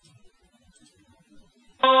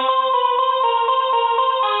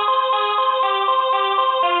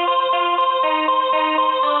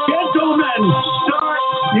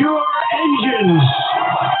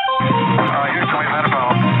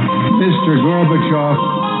Gorbachev,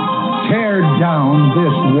 tear down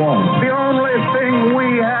this wall. The only thing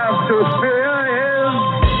we have to fear is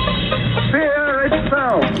fear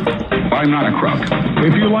itself. I'm not a crook.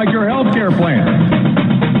 If you like your health care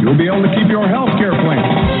plan, you'll be able to keep your health care plan.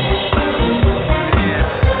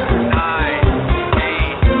 9,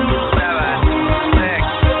 8, 7, 6,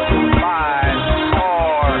 5,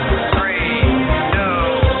 4, 3, 2,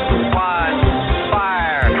 1,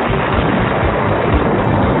 fire.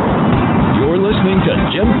 You're listening to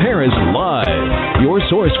Jim Paris Live, your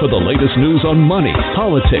source for the latest news on money,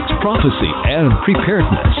 politics, prophecy, and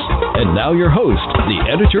preparedness. And now your host, the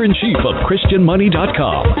editor-in-chief of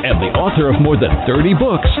ChristianMoney.com and the author of more than 30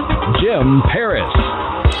 books, Jim Paris.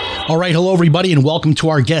 All right. Hello, everybody, and welcome to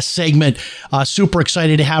our guest segment. Super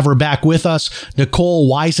excited to have her back with us, Nicole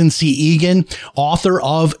Weisensee Egan, author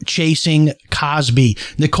of Chasing Cosby.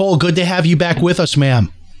 Nicole, good to have you back with us,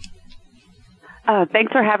 ma'am.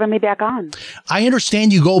 Thanks for having me back on. I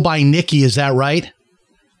understand you go by Nicki. Is that right?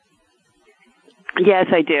 Yes,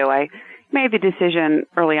 I do. I made the decision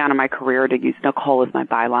early on in my career to use Nicole as my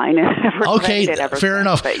byline. Okay, fair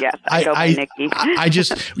enough. But yes, I go by Nicki. I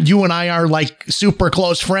just, you and I are like super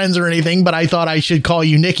close friends or anything, but I thought I should call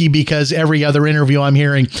you Nicki because every other interview I'm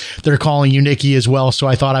hearing, they're calling you Nicki as well. So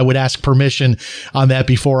I thought I would ask permission on that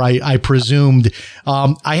before I presumed.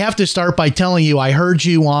 I have to start by telling you, I heard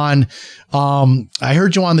you on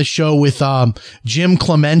the show with Jim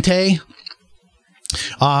Clemente.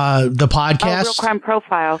 The podcast, Real Crime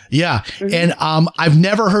Profile. Yeah. Mm-hmm. And I've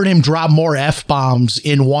never heard him drop more F-bombs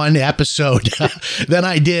in one episode than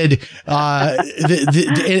I did.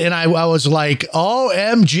 And I was like,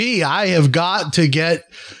 OMG, I have got to get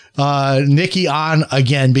Nicki on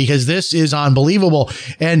again because this is unbelievable.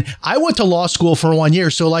 And I went to law school for 1 year.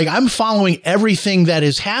 So like I'm following everything that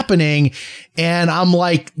is happening and I'm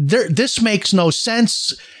like, this makes no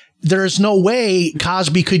sense. There's no way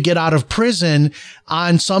Cosby could get out of prison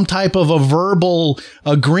on some type of a verbal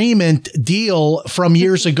agreement deal from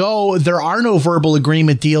years ago. There are no verbal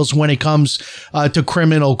agreement deals when it comes to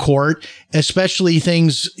criminal court, especially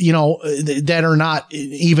things, that are not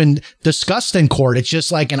even discussed in court. It's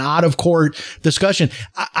just like an out of court discussion.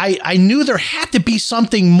 I knew there had to be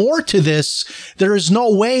something more to this. There is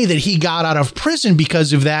no way that he got out of prison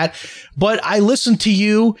because of that. But I listened to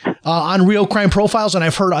you on Real Crime Profiles, and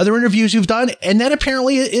I've heard other interviews you've done, and that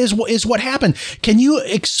apparently is what happened. Can you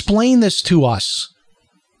explain this to us?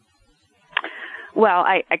 Well,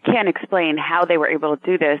 I can't explain how they were able to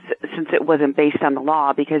do this since it wasn't based on the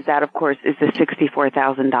law, because that, of course, is the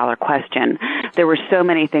 $64,000 question. There were so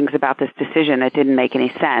many things about this decision that didn't make any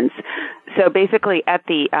sense. So basically, at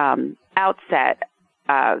the outset,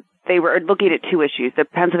 they were looking at two issues. The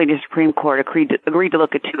Pennsylvania Supreme Court agreed to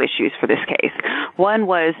look at two issues for this case. One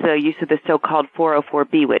was the use of the so-called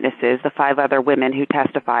 404B witnesses, the 5 other women who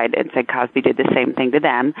testified and said Cosby did the same thing to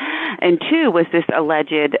them. And two was this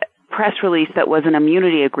alleged press release that was an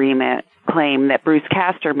immunity agreement claim that Bruce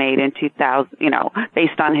Castor made in 2000,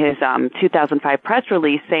 based on his 2005 press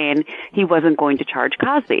release saying he wasn't going to charge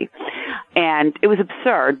Cosby. And it was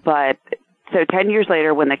absurd, but so 10 years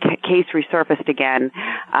later, when the case resurfaced again,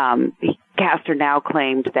 Castor now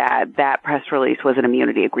claimed that press release was an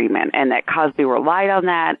immunity agreement and that Cosby relied on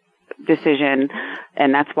that decision,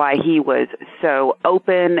 and that's why he was so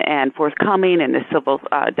open and forthcoming in the civil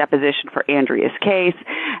deposition for Andrea's case,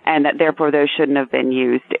 and that therefore those shouldn't have been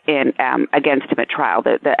used in against him at trial,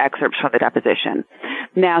 the excerpts from the deposition.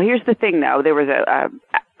 Now, here's the thing, though. There was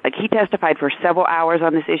he testified for several hours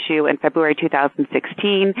on this issue in February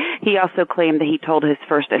 2016. He also claimed that he told his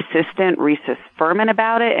first assistant, Risa Furman,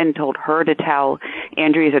 about it and told her to tell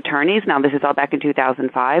Andrea's attorneys. Now, this is all back in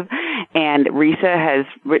 2005. And Risa has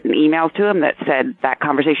written emails to him that said that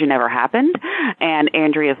conversation never happened. And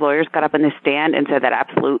Andrea's lawyers got up in the stand and said that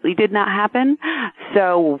absolutely did not happen.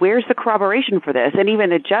 So where's the corroboration for this? And even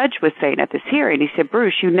the judge was saying at this hearing, he said,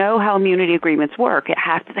 Bruce, you know how immunity agreements work. They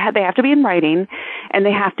have to be in writing, and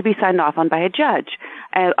they have to be signed off on by a judge,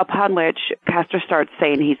 upon which Castor starts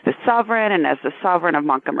saying he's the sovereign, and as the sovereign of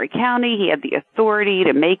Montgomery County, he had the authority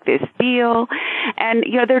to make this deal. And,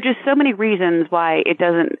 there are just so many reasons why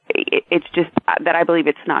it's just that I believe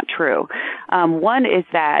it's not true. One is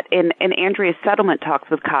that in Andrea's settlement talks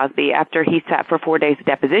with Cosby, after he sat for 4 days of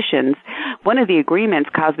depositions, one of the agreements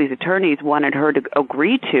Cosby's attorneys wanted her to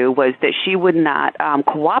agree to was that she would not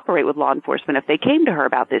cooperate with law enforcement if they came to her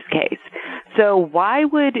about this case. So why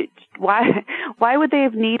would they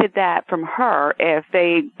have needed that from her if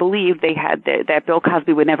they believed they had that Bill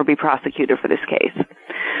Cosby would never be prosecuted for this case?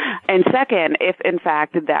 And second, if in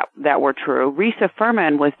fact that were true, Risa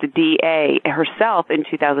Furman was the DA herself in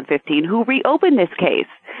 2015 who reopened this case.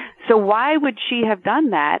 So why would she have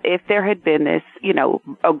done that if there had been this,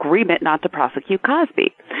 agreement not to prosecute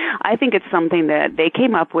Cosby? I think it's something that they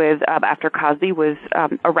came up with after Cosby was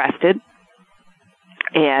arrested,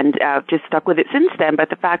 and just stuck with it since then. But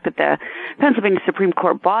the fact that the Pennsylvania Supreme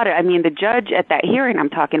Court bought it, I mean, the judge at that hearing I'm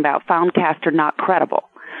talking about found Castor not credible.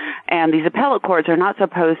 And these appellate courts are not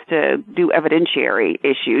supposed to do evidentiary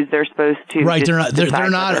issues. They're supposed to They're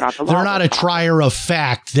not a trier of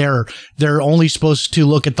fact. They're only supposed to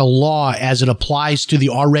look at the law as it applies to the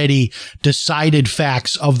already decided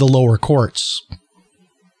facts of the lower courts.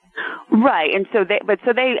 Right. And so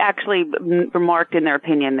they actually remarked in their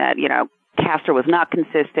opinion that, Castor was not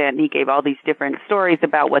consistent. He gave all these different stories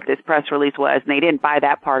about what this press release was, and they didn't buy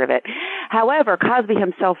that part of it. However, Cosby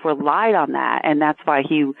himself relied on that, and that's why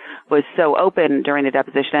he was so open during the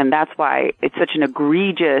deposition, and that's why it's such an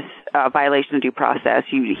egregious violation of due process.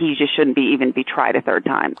 He just shouldn't even be tried a third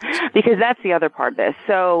time, because that's the other part of this.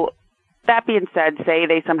 So that being said, say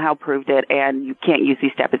they somehow proved it and you can't use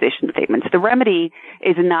these deposition statements. The remedy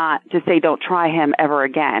is not to say don't try him ever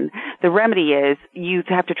again. The remedy is you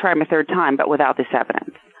have to try him a third time, but without this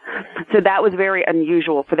evidence. So that was very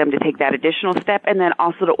unusual for them to take that additional step, and then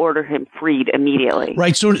also to order him freed immediately.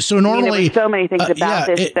 Right. So normally, there were so many things about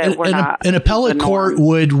this that were not. An appellate court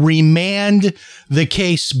would remand the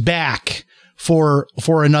case back for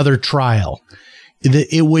another trial.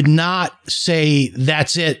 It would not say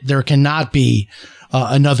that's it. There cannot be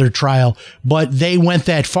another trial, but they went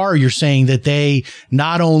that far. You're saying that they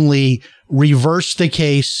not only reversed the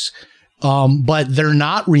case, but they're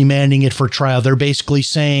not remanding it for trial. They're basically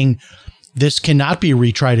saying this cannot be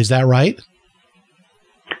retried. Is that right?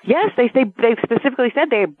 Yes, they specifically said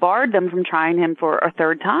they barred them from trying him for a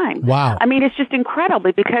third time. Wow. I mean, it's just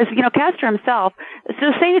incredible because, Castor himself,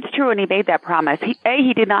 so say it's true and he made that promise.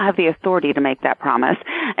 He did not have the authority to make that promise.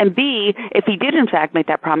 And B, if he did in fact make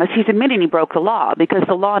that promise, he's admitting he broke the law, because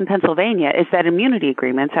the law in Pennsylvania is that immunity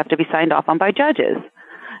agreements have to be signed off on by judges.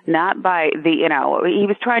 Not by he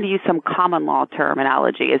was trying to use some common law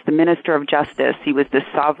terminology. As the minister of justice, he was the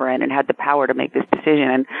sovereign and had the power to make this decision.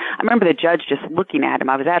 And I remember the judge just looking at him.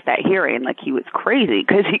 I was at that hearing like he was crazy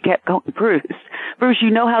because he kept going, Bruce, you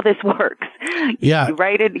know how this works. Yeah. You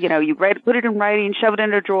write it, put it in writing, shove it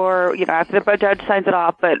in a drawer, after the judge signs it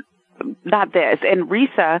off, but not this. And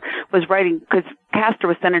Risa was writing, because Castor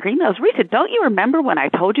was sending her emails. Risa, don't you remember when I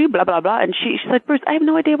told you blah, blah, blah? And she's like, Bruce, I have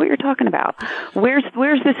no idea what you're talking about. Where's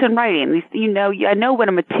this in writing? I know what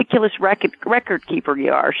a meticulous record keeper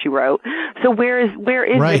you are, she wrote. So where is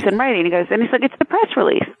right. this in writing? He goes, and he's like, it's the press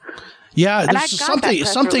release. Yeah, there's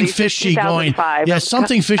something fishy going. Yeah,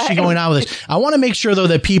 something fishy going on with this. I want to make sure though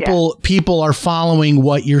that people are following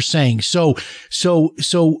what you're saying. So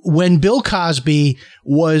when Bill Cosby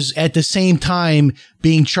was at the same time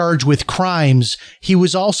being charged with crimes, he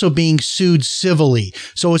was also being sued civilly.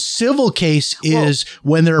 So a civil case is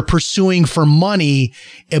when they're pursuing for money,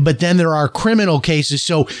 but then there are criminal cases.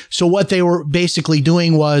 So what they were basically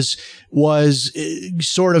doing was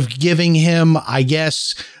sort of giving him, I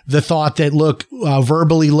guess, the thought that,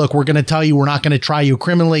 verbally, we're going to tell you we're not going to try you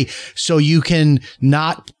criminally, so you can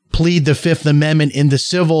not plead the Fifth Amendment in the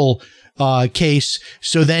civil case.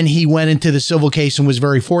 So then he went into the civil case and was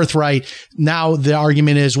very forthright. Now the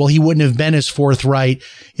argument is, he wouldn't have been as forthright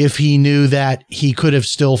if he knew that he could have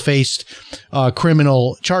still faced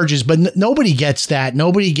criminal charges. But nobody gets that.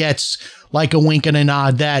 Nobody gets like a wink and a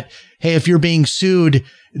nod that, hey, if you're being sued,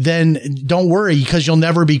 then don't worry because you'll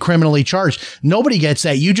never be criminally charged. Nobody gets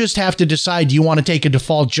that. You just have to decide, do you want to take a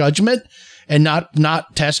default judgment and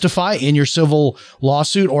not testify in your civil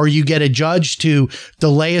lawsuit, or you get a judge to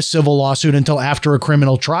delay a civil lawsuit until after a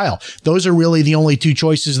criminal trial. Those are really the only two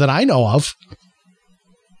choices that I know of.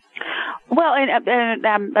 Well,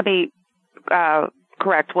 and let me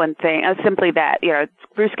correct one thing, simply that,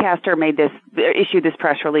 Bruce Castor issued this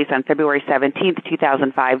press release on February 17th,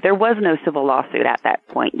 2005. There was no civil lawsuit at that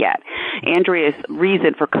point yet. Andrea's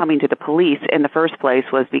reason for coming to the police in the first place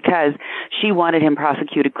was because she wanted him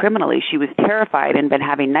prosecuted criminally. She was terrified and been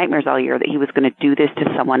having nightmares all year that he was going to do this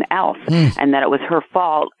to someone else and that it was her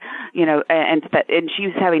fault, and she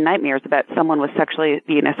was having nightmares about someone was sexually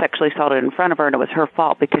assaulted in front of her, and it was her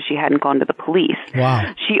fault because she hadn't gone to the police.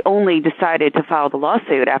 Wow. She only decided to file the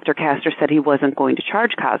lawsuit after Castor said he wasn't going to charge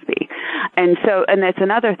Cosby. And that's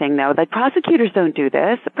another thing though, like prosecutors don't do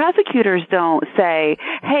this. Prosecutors don't say,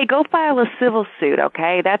 hey, go file a civil suit.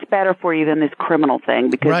 Okay. That's better for you than this criminal thing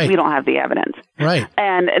because we don't have the evidence. Right.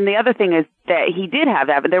 And the other thing is that he did have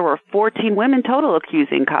that, but there were 14 women total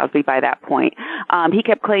accusing Cosby by that point. He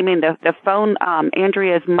kept claiming the phone,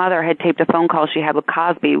 Andrea's mother had taped a phone call she had with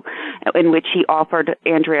Cosby in which he offered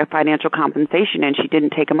Andrea financial compensation, and she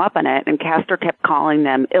didn't take him up on it. And Castor kept calling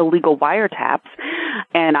them illegal wiretaps.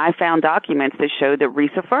 And I found documents that showed that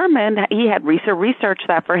Risa Furman, Risa researched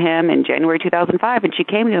that for him in January 2005, and she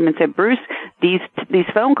came to him and said, Bruce, these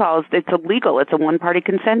phone calls, it's illegal. It's a one-party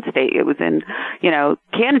consent state. It was in,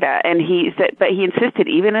 Canada. And he said, but he insisted,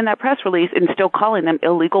 even in that press release, in still calling them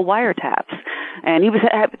illegal wiretaps. And he was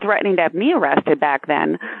threatening to have me arrested back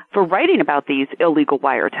then for writing about these illegal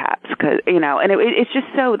wiretaps, and it's just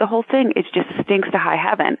so, the whole thing, it just stinks to high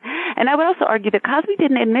heaven. And I would also argue that Cosby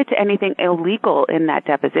didn't admit to anything illegal in that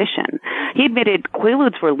deposition. He admitted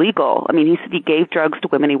Quaaludes were legal. I mean, he said he gave drugs to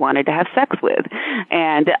women he wanted to have sex with.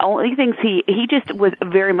 And the only things he just was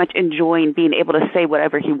very much enjoying being able to say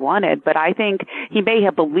whatever he wanted. But I think he may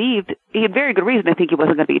have believed, he had very good reason to think he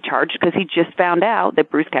wasn't going to be charged, because he just found out that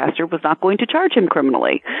Bruce Castor was not going to charge him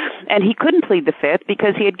criminally. And he couldn't plead the fifth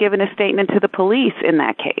because he had given a statement to the police in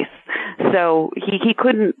that case. So he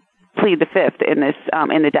couldn't plead the fifth in this,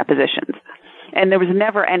 in the depositions. And there was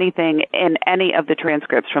never anything in any of the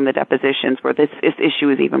transcripts from the depositions where this issue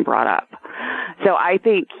was even brought up. So I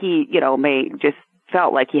think he, may just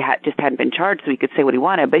felt like he hadn't been charged, so he could say what he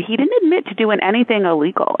wanted, but he didn't admit to doing anything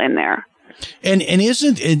illegal in there. And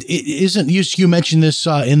isn't you mentioned this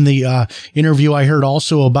in the interview I heard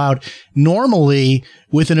also about, normally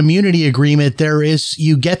with an immunity agreement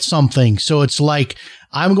you get something, so it's like,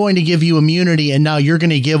 I'm going to give you immunity and now you're going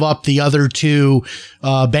to give up the other two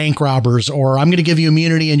bank robbers, or I'm going to give you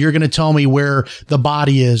immunity and you're going to tell me where the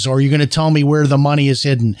body is, or you're going to tell me where the money is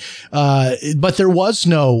hidden. But there was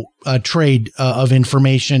no trade of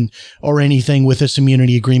information or anything with this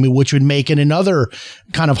immunity agreement, which would make it another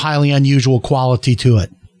kind of highly unusual quality to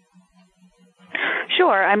it.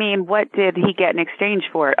 Sure. I mean, what did he get in exchange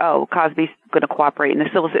for it? Oh, Cosby's going to cooperate in the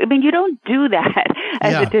civil suit. I mean, you don't do that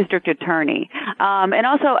as a district attorney. And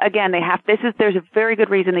also, again, there's a very good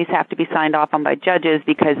reason these have to be signed off on by judges,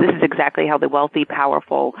 because this is exactly how the wealthy,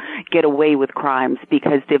 powerful get away with crimes,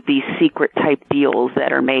 because of these secret type deals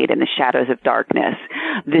that are made in the shadows of darkness.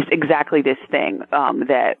 This thing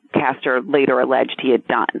that Castor later alleged he had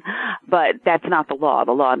done. But that's not the law.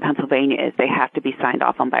 The law in Pennsylvania is they have to be signed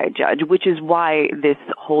off on by a judge, which is why this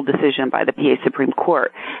whole decision by the PA Supreme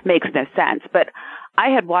Court makes no sense. But I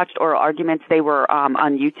had watched oral arguments. They were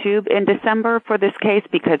on YouTube in December for this case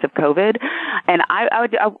because of COVID. And I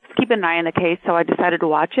was keeping an eye on the case, so I decided to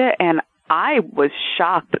watch it. And I was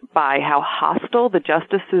shocked by how hostile the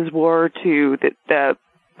justices were to the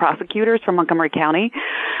prosecutors from Montgomery County.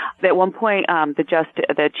 At one point,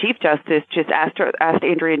 the Chief Justice just asked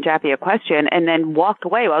Andrea and Jaffe a question and then walked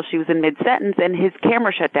away while she was in mid-sentence, and his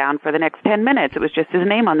camera shut down for the next 10 minutes. It was just his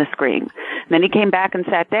name on the screen. And then he came back and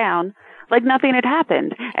sat down like nothing had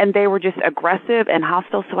happened. And they were just aggressive and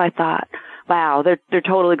hostile. So I thought, wow, they're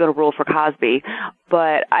totally going to rule for Cosby.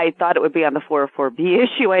 But I thought it would be on the 404B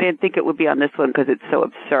issue. I didn't think it would be on this one because it's so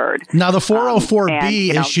absurd. Now, the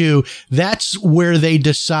 404B issue, that's where they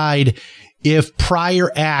decide if prior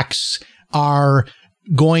acts are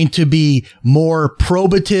going to be more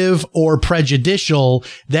probative or prejudicial.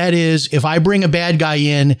 That is, if I bring a bad guy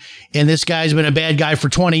in and this guy's been a bad guy for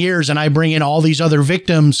 20 years and I bring in all these other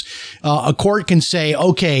victims, a court can say,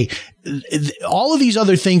 okay, all of these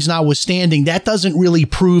other things notwithstanding, that doesn't really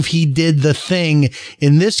prove he did the thing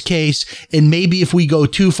in this case. And maybe if we go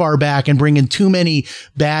too far back and bring in too many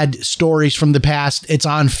bad stories from the past, it's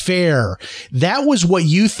unfair. That was what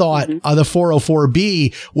you thought the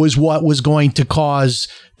 404B was what was going to cause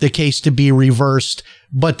the case to be reversed.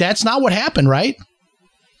 But that's not what happened, right?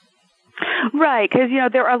 Right, because,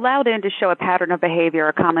 they're allowed in to show a pattern of behavior,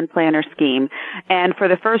 a common plan or scheme. And for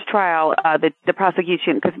the first trial, the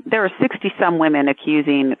prosecution, because there are 60-some women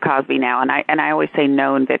accusing Cosby now, and I always say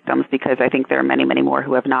known victims because I think there are many, many more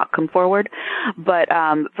who have not come forward. But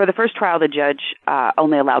for the first trial, the judge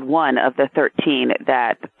only allowed one of the 13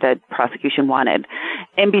 that the prosecution wanted.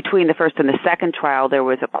 In between the first and the second trial, there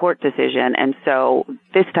was a court decision, and so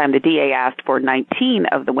this time the DA asked for 19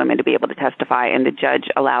 of the women to be able to testify, and the judge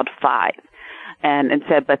allowed 5. And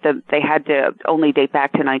said, but they had to only date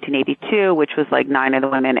back to 1982, which was like 9 of the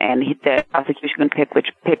women, and the prosecution could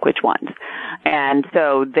pick which ones. And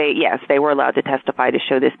so they were allowed to testify to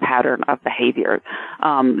show this pattern of behavior,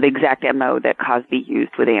 the exact MO that Cosby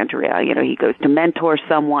used with Andrea. He goes to mentor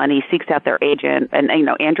someone, he seeks out their agent, and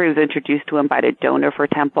Andrea was introduced to him by the donor for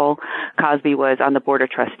Temple. Cosby was on the board of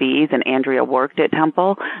trustees, and Andrea worked at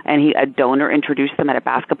Temple, and a donor introduced them at a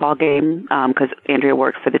basketball game because Andrea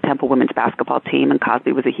worked for the Temple women's basketball team. team, and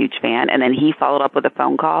Cosby was a huge fan. And then he followed up with a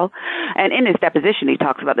phone call. And in his deposition, he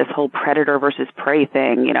talks about this whole predator versus prey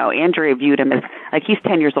thing. You know, Andrea viewed him as, like, he's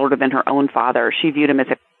 10 years older than her own father. She viewed him as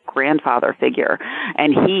a grandfather figure.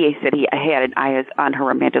 And he said he had an eye on her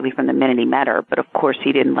romantically from the minute he met her. But of course,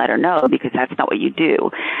 he didn't let her know because that's not what you do.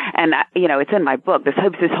 And, you know, it's in my book. This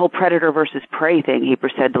whole predator versus prey thing, he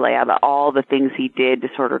proceeded to lay out all the things he did to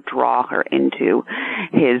sort of draw her into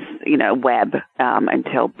his, you know, web,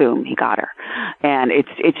 until boom, he got her. And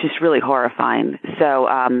it's just really horrifying. So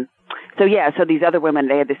these other women,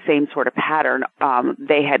 they had the same sort of pattern.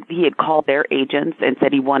 He had called their agents and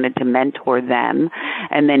said he wanted to mentor them.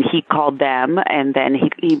 And then he called them, and then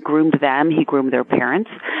he groomed them. He groomed their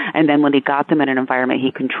parents. And then when he got them in an environment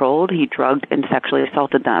he controlled, he drugged and sexually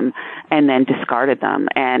assaulted them and then discarded them.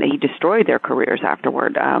 And he destroyed their careers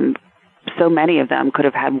afterward. So many of them could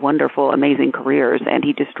have had wonderful, amazing careers, and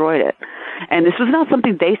he destroyed it. And this was not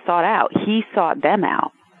something they sought out. He sought them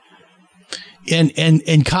out.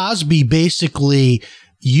 And Cosby basically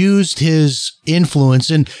used his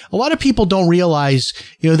influence. And a lot of people don't realize,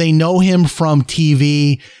 you know, they know him from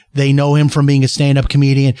TV. They know him from being a stand-up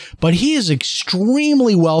comedian, but he is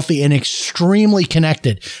extremely wealthy and extremely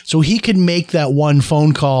connected. So he could make that one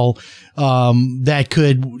phone call that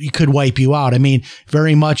could wipe you out. I mean,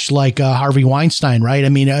 very much like Harvey Weinstein, right? I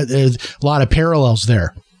mean, there's a lot of parallels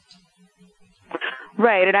there.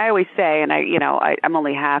 Right, and I always say, and I'm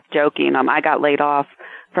only half joking. I got laid off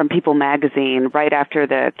from People magazine right after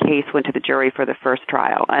the case went to the jury for the first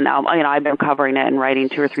trial, and I've been covering it and writing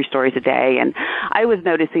 2 or 3 stories a day, and I was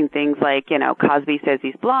noticing things like, Cosby says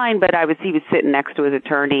he's blind, but he was sitting next to his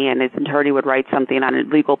attorney, and his attorney would write something on a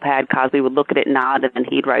legal pad. Cosby would look at it, nod, and then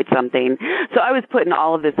he'd write something. So I was putting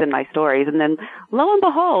all of this in my stories, and then lo and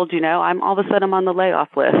behold, I'm all of a sudden I'm on the layoff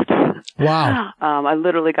list. Wow. I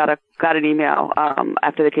literally got an email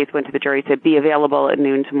after the case went to the jury, said be available at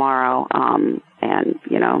noon tomorrow. And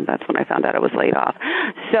that's when I found out I was laid off.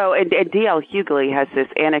 So, and D.L. Hughley has this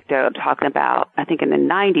anecdote talking about, I think in the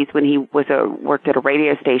 90s when he worked at a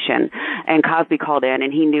radio station, and Cosby called in,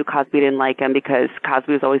 and he knew Cosby didn't like him because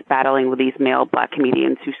Cosby was always battling with these male black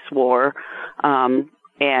comedians who swore, and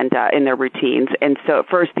in their routines. And so at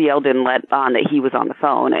first D.L. didn't let on that he was on the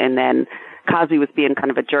phone, and then Cosby was being kind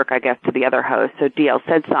of a jerk, I guess, to the other host. So D.L.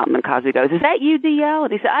 said something, and Cosby goes, "Is that you, D.L.?"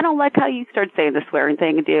 And he said, "I don't like how you start saying the swearing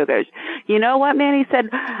thing." And D.L. goes, "You know what, man?" He said,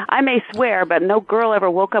 "I may swear, but no girl ever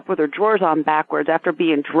woke up with her drawers on backwards after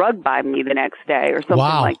being drugged by me the next day," or something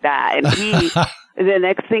like that. And the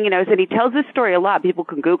next thing and he tells this story a lot. People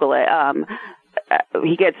can Google it.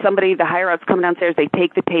 He gets the higher-ups coming downstairs, they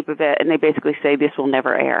take the tape of it, and they basically say, "This will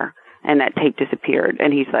never air." And that tape disappeared.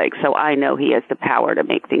 And he's like, so I know he has the power to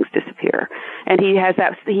make things disappear. And he has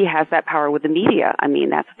that power with the media. I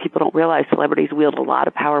mean, people don't realize celebrities wield a lot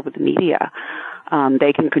of power with the media.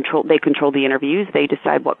 They control the interviews. They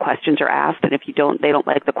decide what questions are asked. And if they don't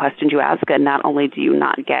like the questions you ask, and not only do you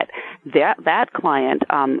not get that client,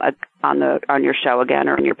 on your show again,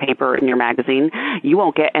 or in your paper, or in your magazine, you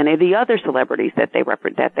won't get any of the other celebrities that they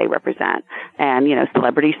represent. And,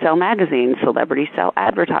 celebrities sell magazines, celebrities sell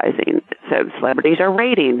advertising, so celebrities are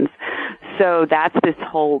ratings. So that's this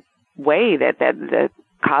whole way that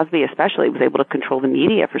Cosby especially was able to control the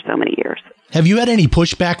media for so many years. Have you had any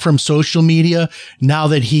pushback from social media now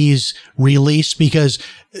that he's released? Because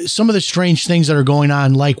some of the strange things that are going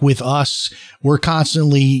on, like with us, we're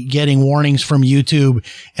constantly getting warnings from YouTube,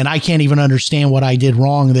 and I can't even understand what I did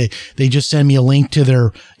wrong. They just send me a link to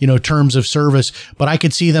their, terms of service, but I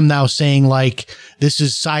could see them now saying like, this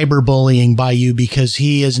is cyberbullying by you because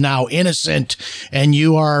he is now innocent and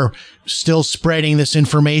you are still spreading this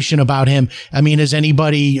information about him. I mean, has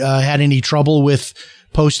anybody had any trouble with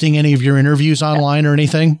posting any of your interviews online or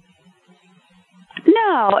anything?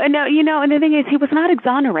 No, and the thing is, he was not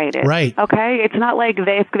exonerated. Right. Okay, it's not like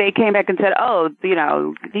they came back and said, "Oh,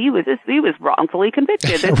 he was wrongfully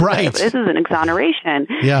convicted." Right. This is an exoneration.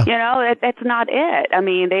 Yeah. That's not it. I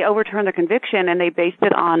mean, they overturned the conviction and they based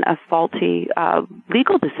it on a faulty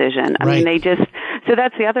legal decision. I mean, so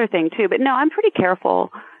that's the other thing too. But no, I'm pretty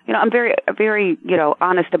careful. I'm very, very,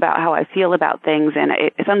 honest about how I feel about things. And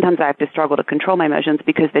sometimes I have to struggle to control my emotions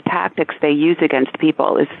because the tactics they use against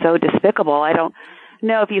people is so despicable. I don't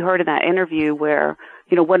know if you heard in that interview where,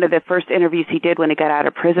 one of the first interviews he did when he got out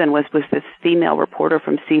of prison was this female reporter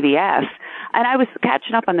from CBS. And I was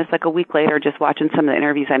catching up on this like a week later, just watching some of the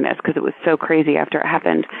interviews I missed because it was so crazy after it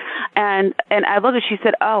happened. And I love it. She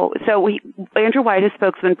said, Andrew White, his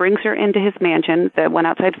spokesman, brings her into his mansion that went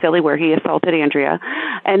outside Philly where he assaulted Andrea,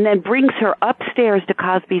 and then brings her upstairs to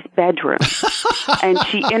Cosby's bedroom. And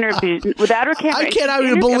she interviewed without her camera. I can't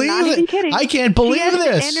even believe it. Kidding. I can't believe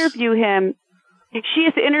this. Interview him She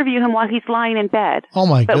has to interview him while he's lying in bed. Oh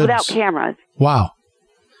my but goodness. without cameras. Wow.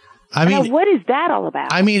 I mean, now, what is that all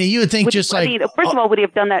about? I mean, you would think first of all, would he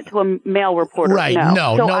have done that to a male reporter? Right.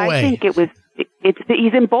 No, so no I way. think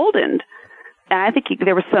he's emboldened. And I think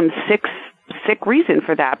there was some sick reason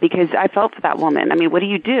for that, because I felt for that woman. I mean, what do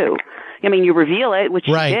you do? I mean, you reveal it, which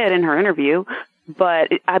she did in her interview. But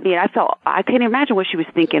I mean, I can't imagine what she was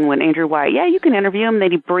thinking when Andrew White, you can interview him,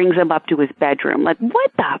 then he brings him up to his bedroom. Like,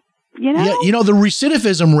 what the? Yeah, the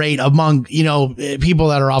recidivism rate among, people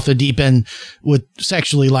that are off the deep end with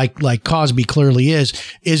sexually like Cosby clearly is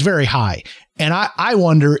very high. And I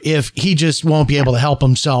wonder if he just won't be able to help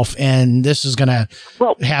himself, and this is going to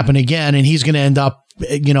happen again, and he's going to end up,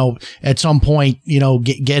 at some point,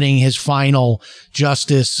 getting his final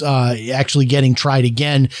justice, actually getting tried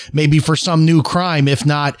again, maybe for some new crime. If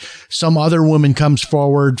not, some other woman comes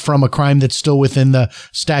forward from a crime that's still within the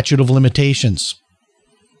statute of limitations.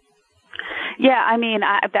 Yeah, I mean,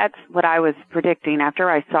 that's what I was predicting.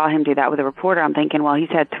 After I saw him do that with a reporter, I'm thinking, well,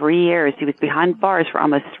 he's had 3 years. He was behind bars for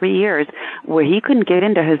almost 3 years where he couldn't get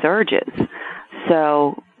into his urges.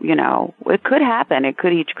 So, it could happen.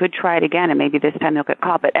 He could try it again, and maybe this time he'll get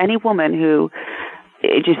caught. But any woman who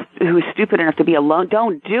is stupid enough to be alone,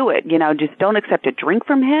 don't do it. Just don't accept a drink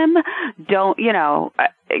from him. Don't,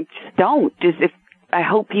 just don't. I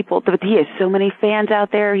hope people, but he has so many fans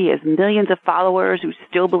out there. He has millions of followers who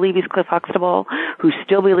still believe he's Cliff Huxtable, who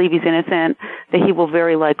still believe he's innocent, that he will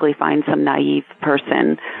very likely find some naive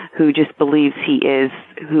person who just believes he is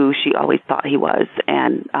who she always thought he was.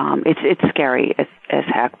 And it's scary as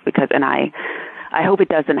heck, and I hope it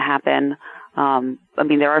doesn't happen. I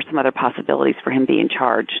mean, there are some other possibilities for him being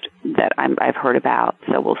charged that I've heard about,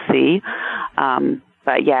 so we'll see.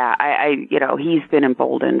 But yeah, he's been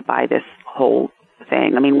emboldened by this whole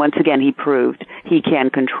thing. I mean, once again, he proved he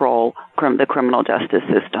can control the criminal justice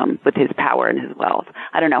system with his power and his wealth.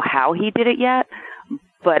 I don't know how he did it yet,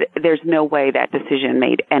 but there's no way that decision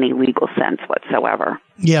made any legal sense whatsoever.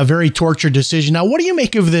 Yeah, very tortured decision. Now, what do you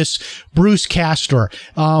make of this Bruce Castor?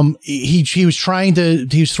 He was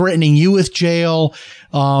threatening you with jail.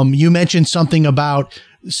 You mentioned something about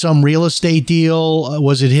some real estate deal.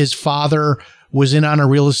 Was it his father was in on a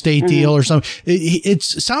real estate deal or something? It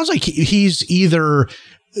sounds like he's either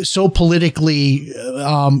so politically,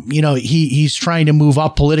 he's trying to move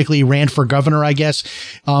up politically. He ran for governor, I guess.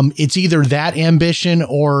 It's either that ambition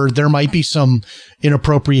or there might be some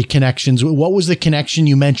inappropriate connections. What was the connection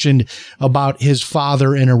you mentioned about his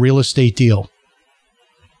father in a real estate deal?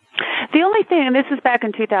 The only thing, and this is back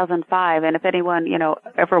in 2005, and if anyone,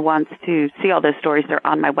 ever wants to see all those stories, they're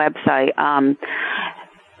on my website.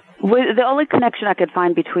 The only connection I could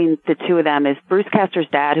find between the two of them is Bruce Castor's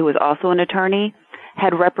dad, who was also an attorney,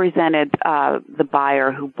 had represented the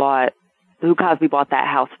buyer who Cosby bought that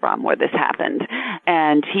house from where this happened.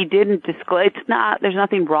 And he didn't disclose, there's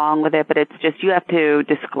nothing wrong with it, but it's just you have to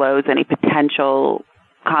disclose any potential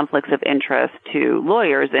conflicts of interest to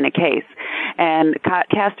lawyers in a case. And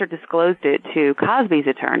Castor disclosed it to Cosby's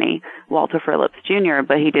attorney, Walter Phillips Jr.,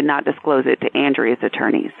 but he did not disclose it to Andrea's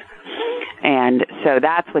attorneys. And so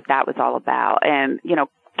that's what that was all about. And,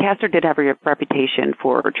 Castor did have a reputation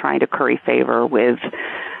for trying to curry favor with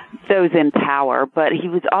those in power, but he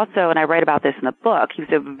was also, and I write about this in the book, he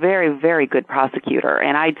was a very, very good prosecutor,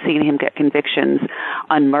 and I'd seen him get convictions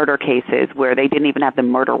on murder cases where they didn't even have the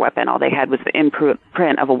murder weapon. All they had was the imprint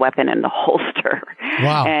of a weapon in the holster.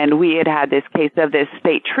 Wow. And we had this case of this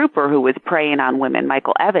state trooper who was preying on women,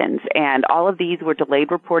 Michael Evans, and all of these were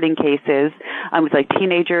delayed reporting cases. It was like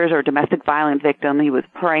teenagers or domestic violence victim. He was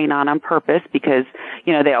preying on purpose because,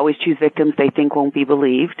 they always choose victims they think won't be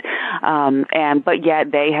believed. But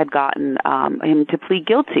yet they had gotten him to plead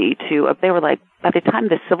guilty to, they were like, by the time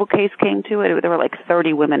the civil case came to it, there were like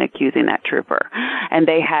 30 women accusing that trooper. And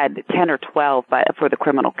they had 10 or 12 for the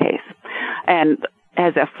criminal case. And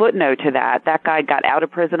as a footnote to that guy got out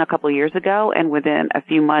of prison a couple of years ago, and within a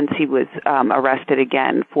few months he was arrested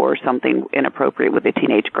again for something inappropriate with a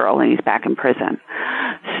teenage girl, and he's back in prison.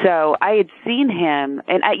 So I had seen him,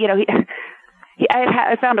 and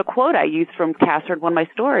I found a quote I used from Castor in one of my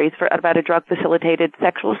stories about a drug-facilitated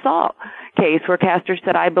sexual assault case where Castor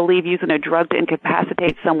said, I believe using a drug to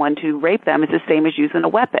incapacitate someone to rape them is the same as using a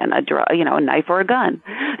weapon, a knife or a gun.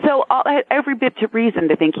 So every bit of reason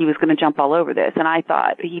to think he was going to jump all over this. And I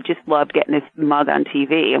thought he just loved getting his mug on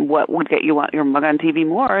TV. And what would get you your mug on TV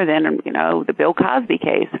more than, the Bill Cosby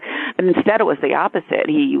case? But instead it was the opposite.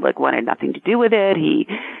 He wanted nothing to do with it.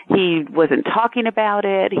 He wasn't talking about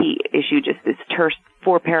it. He issued just this terse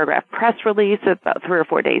 4-paragraph press release about 3 or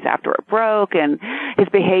 4 days after it broke, and his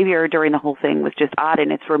behavior during the whole thing was just odd,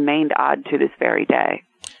 and it's remained odd to this very day.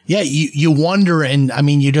 Yeah, you wonder, and I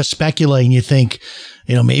mean, you just speculate and you think,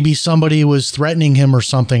 maybe somebody was threatening him or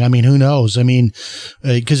something. I mean, who knows? I mean,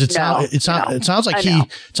 because it sounds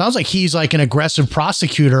like he's like an aggressive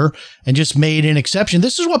prosecutor and just made an exception.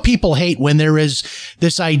 This is what people hate when there is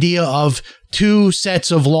this idea of two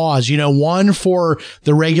sets of laws, one for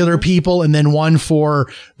the regular people and then one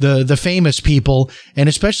for the famous people. And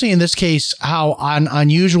especially in this case, how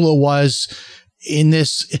unusual it was. In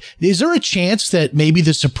this, is there a chance that maybe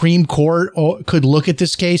the Supreme Court could look at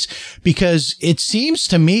this case? Because it seems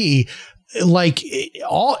to me like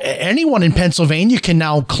anyone in Pennsylvania can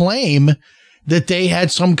now claim that they had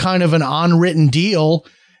some kind of an unwritten deal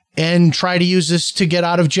and try to use this to get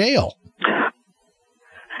out of jail.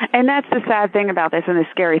 And that's the sad thing about this and the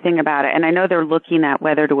scary thing about it. And I know they're looking at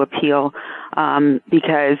whether to appeal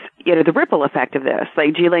because, the ripple effect of this,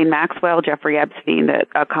 like Ghislaine Maxwell, Jeffrey Epstein, the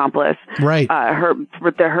accomplice, right?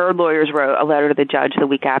 Her lawyers wrote a letter to the judge the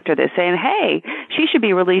week after this saying, hey, she should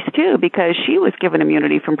be released too because she was given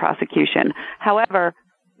immunity from prosecution. However,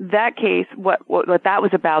 that case, what that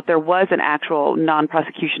was about, there was an actual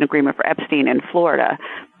non-prosecution agreement for Epstein in Florida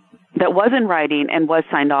that was in writing and was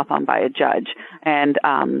signed off on by a judge, and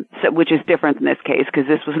which is different in this case because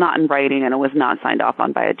this was not in writing and it was not signed off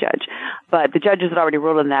on by a judge. But the judges had already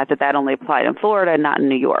ruled on that only applied in Florida and not in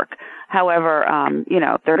New York. However,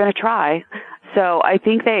 they're going to try. So I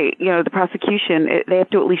think the prosecution, they have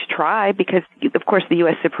to at least try because, of course, the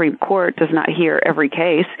U.S. Supreme Court does not hear every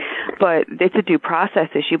case, but it's a due process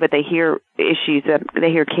issue. But they hear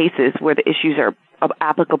cases where the issues are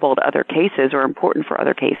applicable to other cases or important for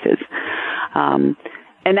other cases.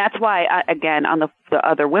 And that's why, again, on the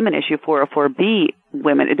other women issue, 404B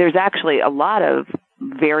women, there's actually a lot of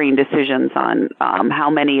varying decisions on how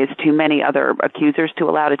many is too many other accusers to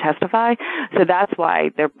allow to testify. So that's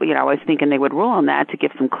why I was thinking they would rule on that to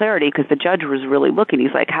give some clarity because the judge was really looking.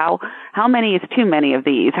 He's like, how many is too many of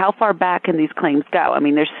these? How far back can these claims go? I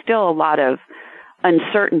mean, there's still a lot of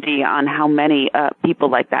uncertainty on how many people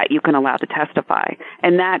like that you can allow to testify.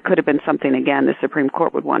 And that could have been something, again, the Supreme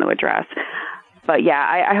Court would want to address. But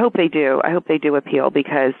yeah, I hope they do. I hope they do appeal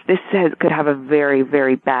because this could have a very,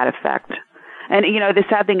 very bad effect. And, the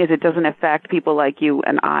sad thing is it doesn't affect people like you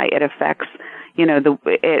and I. It affects,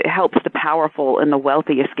 it helps the powerful and the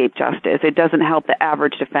wealthy escape justice. It doesn't help the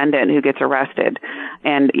average defendant who gets arrested.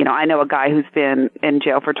 And, I know a guy who's been in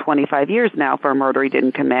jail for 25 years now for a murder he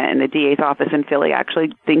didn't commit, and the DA's office in Philly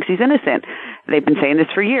actually thinks he's innocent. They've been saying this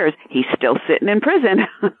for years. He's still sitting in prison.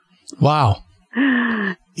 Wow.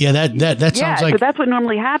 Yeah, that sounds like. So that's what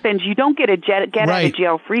normally happens. You don't get a get out of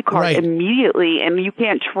jail free card immediately, and you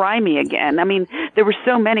can't try me again. I mean, there were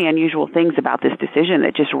so many unusual things about this decision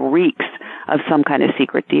that just reeks of some kind of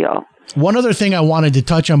secret deal. One other thing I wanted to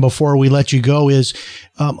touch on before we let you go is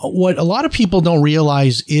what a lot of people don't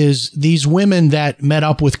realize is these women that met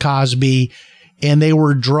up with Cosby and they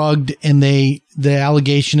were drugged, and the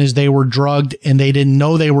allegation is they were drugged and they didn't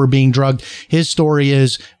know they were being drugged. His story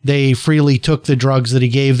is they freely took the drugs that he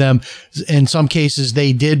gave them. In some cases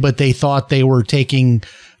they did, but they thought they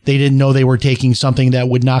didn't know they were taking something that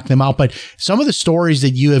would knock them out. But some of the stories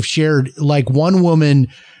that you have shared, like one woman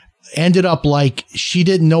ended up like she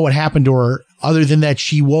didn't know what happened to her. Other than that,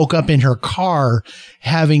 she woke up in her car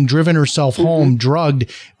having driven herself home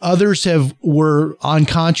drugged. Others were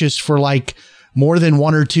unconscious for like more than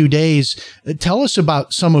 1 or 2 days. Tell us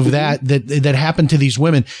about some of that happened to these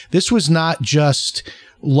women. This was not just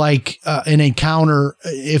like an encounter,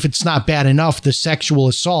 if it's not bad enough, the sexual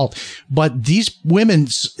assault, but these women,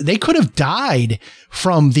 they could have died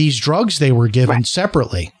from these drugs they were given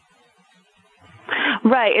separately.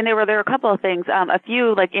 Right, and there were a couple of things. A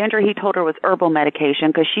few, like Andrew, he told her was herbal medication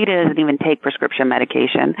because she doesn't even take prescription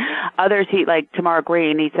medication. Others, like Tamara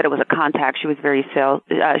Green, he said it was a contact. She was very sick.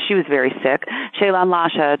 Shaylon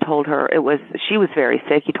Lasha told her she was very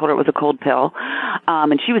sick. He told her it was a cold pill,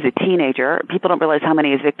 and she was a teenager. People don't realize how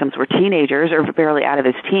many of his victims were teenagers or barely out of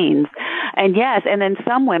his teens. And yes, and then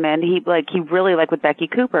some women, he really, like with Becky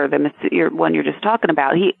Cooper, the one you're just talking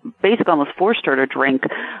about, he basically almost forced her to drink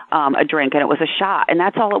a drink, and it was a shot. And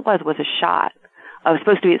that's all it was a shot of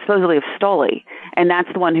supposedly of Stoli. And that's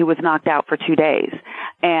the one who was knocked out for 2 days.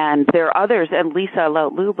 And there are others, and Lisa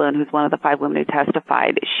Lublin, who's one of the 5 women who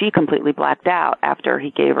testified, she completely blacked out after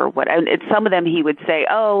he gave her and some of them he would say,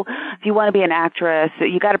 oh, if you want to be an actress,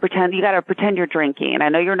 you got to pretend you're drinking. I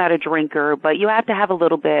know you're not a drinker, but you have to have a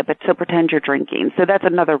little bit, but so pretend you're drinking. So that's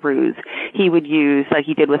another ruse he would use, like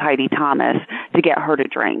he did with Heidi Thomas, to get her to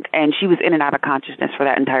drink. And she was in and out of consciousness for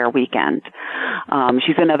that entire weekend.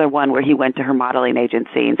 She's another one where he went to her modeling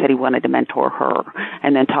agency and said he wanted to mentor her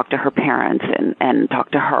and then talk to her parents and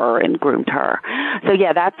talk to her and groomed her. So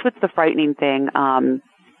yeah, that's what's the frightening thing.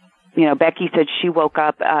 Becky said she woke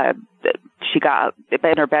up, she got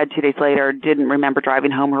in her bed 2 days later, didn't remember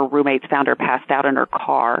driving home. Her roommates found her passed out in her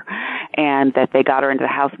car, and that they got her into the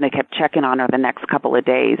house and they kept checking on her the next couple of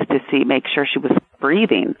days to make sure she was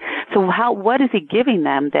breathing. So what is he giving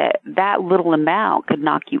them that little amount could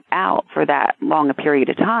knock you out for that long a period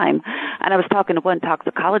of time? And I was talking to one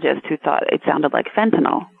toxicologist who thought it sounded like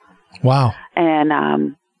fentanyl. Wow.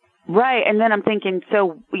 And, right. And then I'm thinking,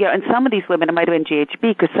 in some of these women, it might have been GHB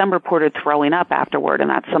because some reported throwing up afterward, and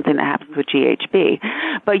that's something that happens with GHB.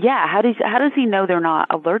 But yeah, how does he know they're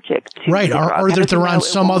not allergic to right? Or that they're on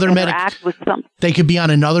some other medication. They could be on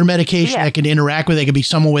another medication that could interact with. They could be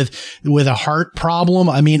someone with a heart problem.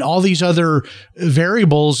 I mean, all these other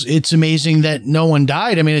variables. It's amazing that no one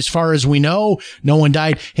died. I mean, as far as we know, no one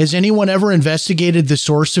died. Has anyone ever investigated the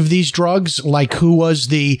source of these drugs? Like, who was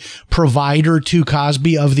the provider to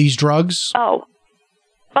Cosby of these drugs? Oh,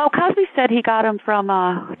 Cosby said he got them from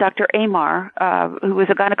Dr. Amar, who was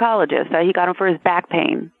a gynecologist. He got them for his back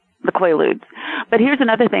pain, the Quaaludes. But here's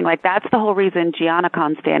another thing. Like, that's the whole reason Gianna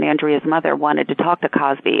Constant, Andrea's mother, wanted to talk to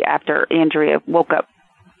Cosby after Andrea woke up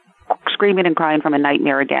screaming and crying from a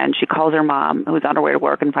nightmare again. She calls her mom, who's on her way to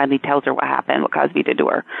work, and finally tells her what happened, what Cosby did to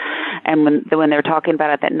her. And when they're talking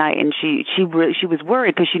about it that night, and she was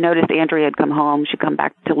worried because she noticed Andrea had come home. She'd come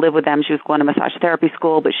back to live with them. She was going to massage therapy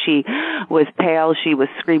school, but she was pale. She was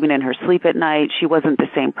screaming in her sleep at night. She wasn't the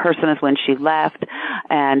same person as when she left,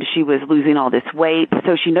 and she was losing all this weight.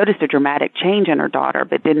 So she noticed a dramatic change in her daughter,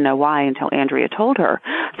 but didn't know why until Andrea told her.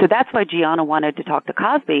 So that's why Gianna wanted to talk to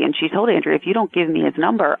Cosby, and she told Andrea, if you don't give me his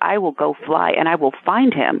number, I will go fly and I will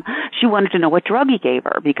find him. She wanted to know what drug he gave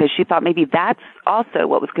her because she thought maybe that's also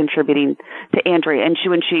what was contributing to Andrea. And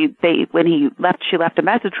when he left, she left a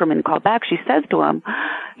message for him and called back. She says to him,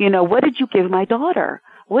 what did you give my daughter?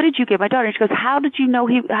 What did you give my daughter? And she goes, how did you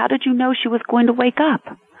know she was going to wake up?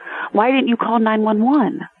 Why didn't you call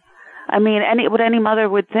 911? I mean, what any mother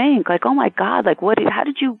would think, like, oh my God, like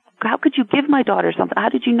how could you give my daughter something? How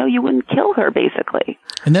did you know you wouldn't kill her, basically?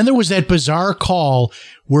 And then there was that bizarre call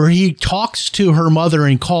where he talks to her mother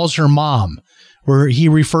and calls her mom, where he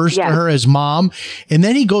refers to her as mom. And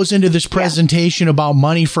then he goes into this presentation about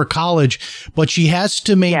money for college, but she has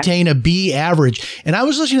to maintain a B average. And I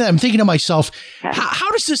was listening to that. I'm thinking to myself,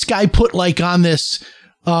 how does this guy put on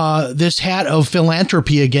this hat of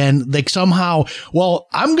philanthropy again, like somehow, well,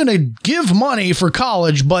 I'm going to give money for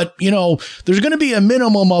college, but there's going to be a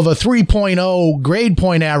minimum of a 3.0 grade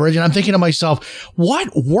point average. And I'm thinking to myself,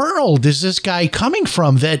 what world is this guy coming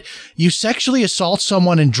from that you sexually assault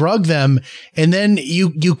someone and drug them, and then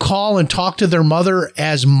you call and talk to their mother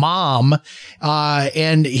as mom,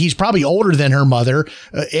 and he's probably older than her mother,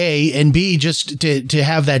 A, and B, just to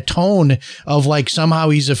have that tone of like somehow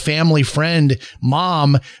he's a family friend,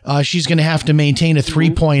 mom. She's going to have to maintain a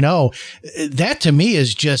 3.0. That to me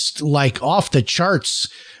is just like off the charts,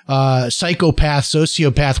 psychopath,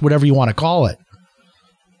 sociopath, whatever you want to call it.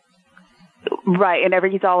 Right, and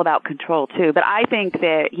he's all about control too. But I think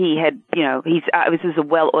that he had, this is a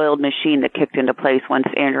well-oiled machine that kicked into place once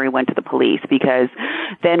Andrea went to the police, because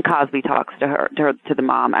then Cosby talks to the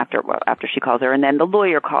mom after she calls her, and then the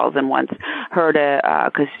lawyer calls and wants her to,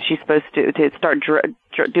 because she's supposed to start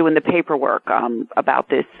doing the paperwork about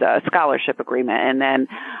this scholarship agreement, and then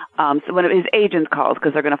so one of his agents calls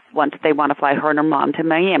because they want to fly her and her mom to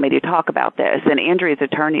Miami to talk about this. And Andrea's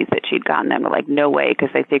attorneys that she'd gotten them were like, no way, because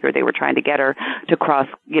they figured they were trying to get her to cross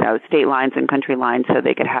state lines and country lines so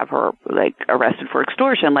they could have her arrested for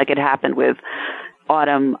extortion, like it happened with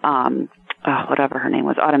Autumn, whatever her name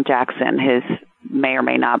was, Autumn Jackson, his may or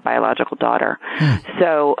may not biological daughter.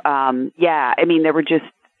 So I mean,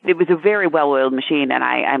 it was a very well-oiled machine, and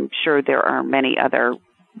I'm sure there are many other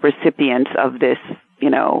recipients of this,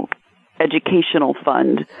 educational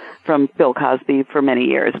fund from Bill Cosby for many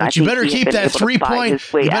years. But you better keep that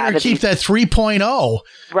 3.0,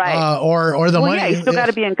 right? Or the money. Yeah, you still got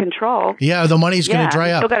to be in control. Yeah, the money's going to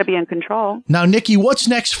dry up. Still got to be in control. Now, Nicki, what's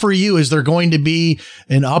next for you? Is there going to be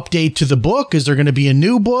an update to the book? Is there going to be a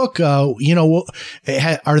new book? Are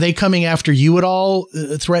they coming after you at all,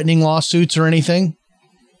 threatening lawsuits or anything?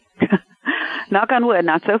 Knock on wood,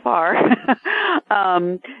 not so far.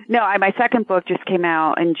 My second book just came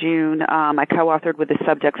out in June. I co-authored with the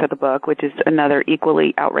subjects of the book, which is another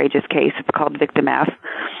equally outrageous case. It's called Victim F.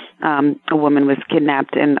 A woman was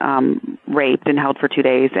kidnapped and raped and held for 2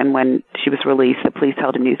 days, and when she was released, the police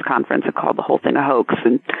held a news conference and called the whole thing a hoax,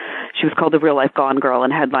 and she was called the real life Gone Girl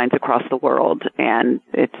in headlines across the world. And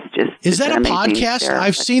it's just is that a podcast?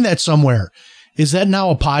 I've seen that somewhere. Is that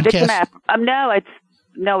now a podcast?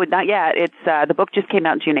 No, not yet. It's the book just came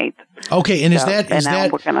out June 8th. Okay, and is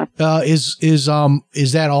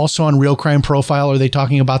that also on Real Crime Profile? Are they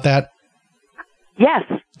talking about that? Yes.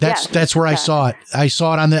 That's where I saw it. I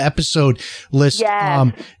saw it on the episode list.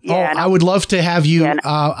 Yes. I would love to have you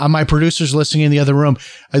on my producers listening in the other room.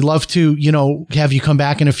 I'd love to, have you come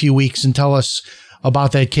back in a few weeks and tell us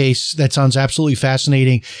about that case. That sounds absolutely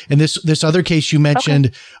fascinating. And this other case you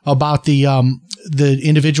mentioned about the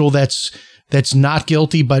individual that's not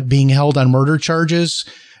guilty but being held on murder charges.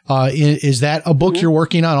 Is that a book you're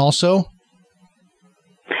working on also?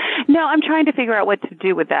 No, I'm trying to figure out what to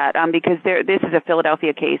do with that because this is a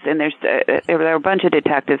Philadelphia case, and there were a bunch of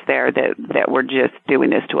detectives there that were just doing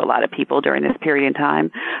this to a lot of people during this period in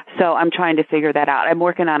time. So I'm trying to figure that out. I'm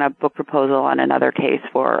working on a book proposal on another case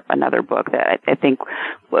for another book that I think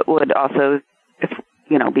would also,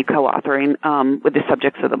 be co-authoring with the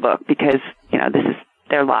subjects of the book because, this is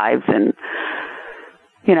their lives and,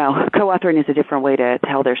 co-authoring is a different way to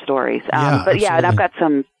tell their stories. And I've got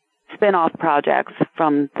some spin-off projects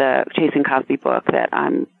from the Chasing Cosby book that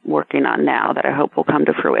I'm working on now that I hope will come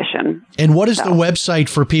to fruition. And what is the website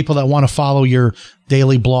for people that want to follow your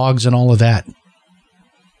daily blogs and all of that?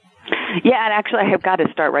 Yeah, and actually I have got to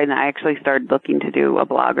start right now. I actually started looking to do a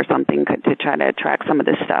blog or something to try to track some of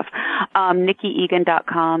this stuff.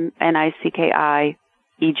 NickiEgan.com, NICKIEGAN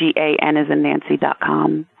as in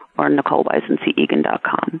Nancy.com, or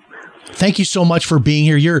NicoleWeisenseeEgan.com. Thank you so much for being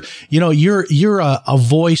here. You're a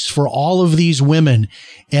voice for all of these women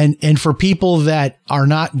and for people that are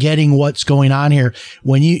not getting what's going on here.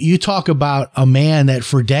 When you talk about a man that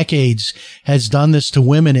for decades has done this to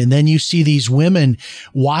women, and then you see these women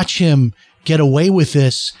watch him get away with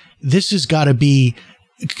this has got to be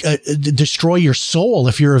destroy your soul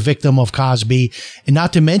if you're a victim of Cosby, and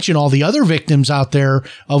not to mention all the other victims out there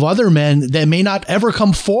of other men that may not ever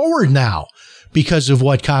come forward now because of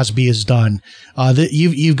what Cosby has done.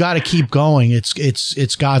 You've got to keep going.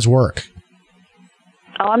 It's God's work.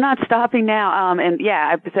 Oh, I'm not stopping now.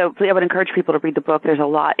 So I would encourage people to read the book. There's a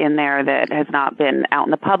lot in there that has not been out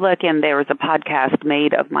in the public, and there was a podcast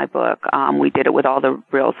made of my book. We did it with all the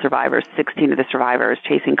real survivors, 16 of the survivors,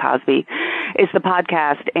 Chasing Cosby is the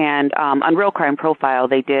podcast. And on Real Crime Profile,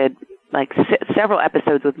 they did several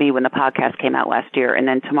episodes with me when the podcast came out last year, and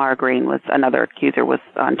then Tamara Green was another accuser, was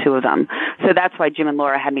on 2 of them. So that's why Jim and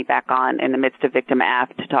Laura had me back on in the midst of Victim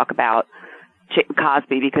F to talk about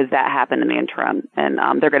Cosby, because that happened in the interim, and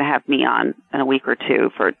they're going to have me on in a week or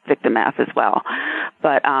 2 for Victim F as well.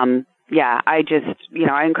 But I just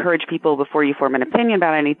I encourage people, before you form an opinion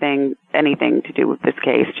about anything to do with this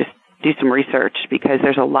case, just do some research, because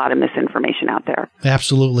there's a lot of misinformation out there.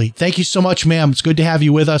 Absolutely. Thank you so much, ma'am. It's good to have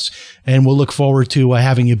you with us, and we'll look forward to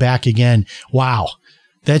having you back again. Wow.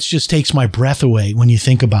 That just takes my breath away when you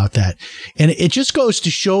think about that. And it just goes to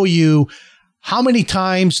show you how many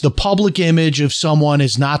times the public image of someone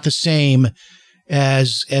is not the same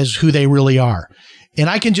as who they really are. And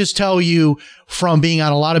I can just tell you from being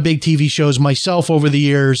on a lot of big TV shows myself over the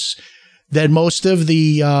years that most of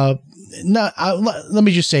the let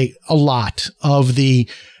me just say a lot of the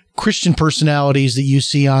Christian personalities that you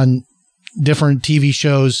see on different TV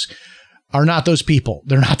shows are not those people.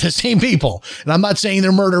 They're not the same people. And I'm not saying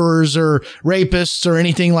they're murderers or rapists or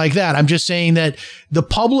anything like that. I'm just saying that the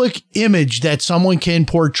public image that someone can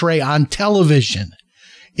portray on television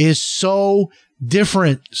is so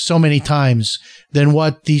different so many times than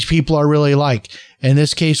what these people are really like. And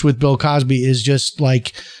this case with Bill Cosby is just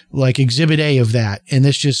like exhibit A of that. And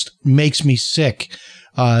this just makes me sick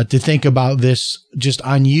to think about this just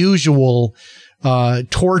unusual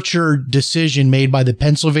torture decision made by the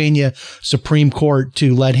Pennsylvania Supreme Court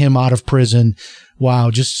to let him out of prison.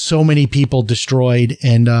 Wow, just so many people destroyed,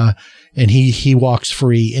 and he walks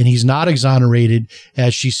free, and he's not exonerated,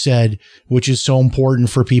 as she said, which is so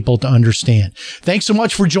important for people to understand. Thanks so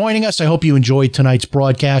much for joining us. I hope you enjoyed tonight's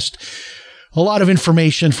broadcast. A lot of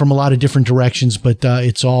information from a lot of different directions, but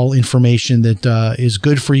it's all information that is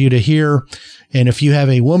good for you to hear. And if you have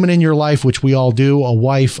a woman in your life, which we all do, a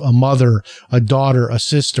wife, a mother, a daughter, a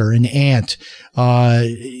sister, an aunt,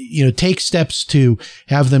 take steps to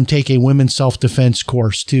have them take a women's self-defense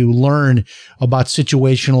course to learn about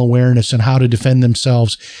situational awareness and how to defend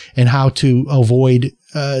themselves and how to avoid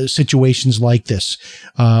situations like this.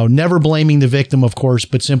 Never blaming the victim, of course,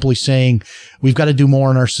 but simply saying we've got to do more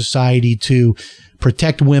in our society to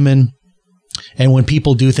protect women And when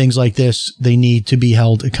people do things like this, they need to be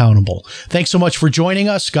held accountable. Thanks so much for joining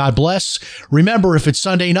us. God bless. Remember, if it's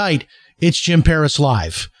Sunday night, it's Jim Paris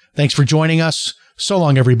Live. Thanks for joining us. So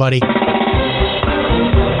long, everybody.